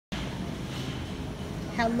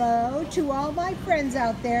Hello to all my friends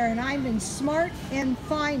out there, and I'm in Smart and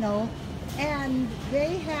Final, and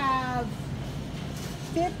they have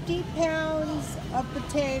 50 pounds of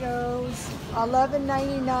potatoes,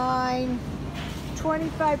 $11.99,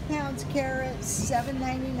 25 pounds carrots,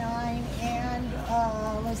 $7.99, and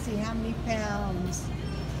let's see how many pounds.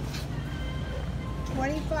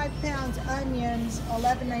 25 pounds onions,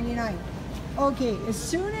 $11.99. Okay, as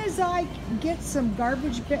soon as I get some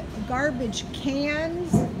garbage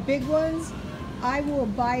cans, big ones, I will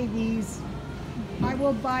buy these. I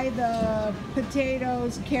will buy the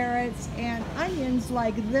potatoes, carrots, and onions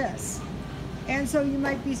like this. And so you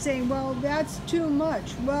might be saying, well, that's too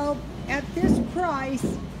much. Well, at this price,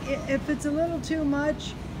 if it's a little too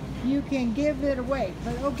much, you can give it away.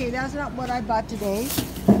 But okay, that's not what I bought today.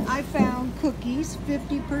 I found cookies,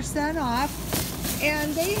 50% off.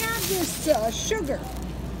 And they have this sugar.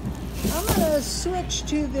 I'm gonna switch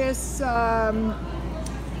to this, what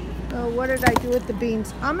did I do with the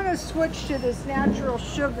beans? I'm gonna switch to this natural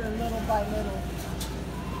sugar little by little.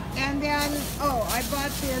 And then, I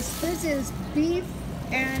bought this. This is beef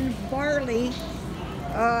and barley.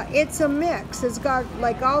 It's a mix. It's got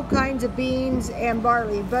like all kinds of beans and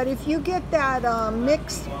barley. But if you get that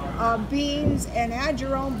mixed beans and add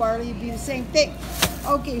your own barley, it'd be the same thing.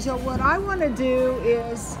 Okay, so what I want to do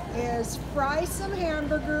is fry some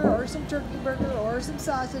hamburger or some turkey burger or some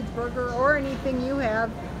sausage burger or anything you have,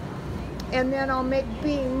 and then I'll make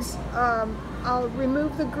beans. I'll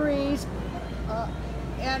remove the grease,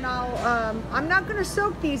 and I'm not going to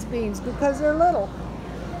soak these beans because they're little.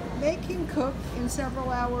 They can cook in several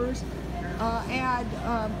hours. Add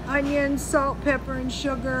onions, salt, pepper, and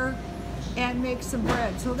sugar, and make some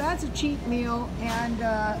bread. So that's a cheap meal, and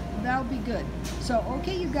that'll be good. So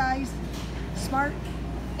okay, you guys, Smart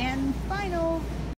and Final.